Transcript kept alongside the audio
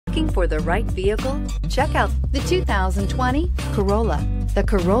Looking for the right vehicle? Check out the 2020 Corolla. The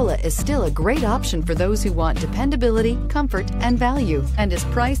Corolla is still a great option for those who want dependability, comfort, and value, and is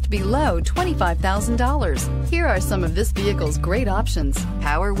priced below $25,000. Here are some of this vehicle's great options: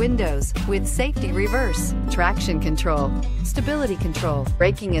 power windows with safety reverse, traction control, stability control,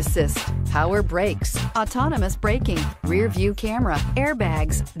 braking assist, power brakes, autonomous braking, rear view camera,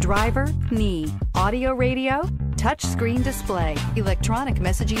 airbags, driver, knee, audio radio, touchscreen display, electronic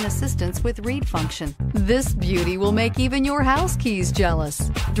messaging assistance with read function. This beauty will make even your house keys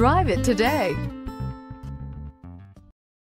jealous. Drive it today.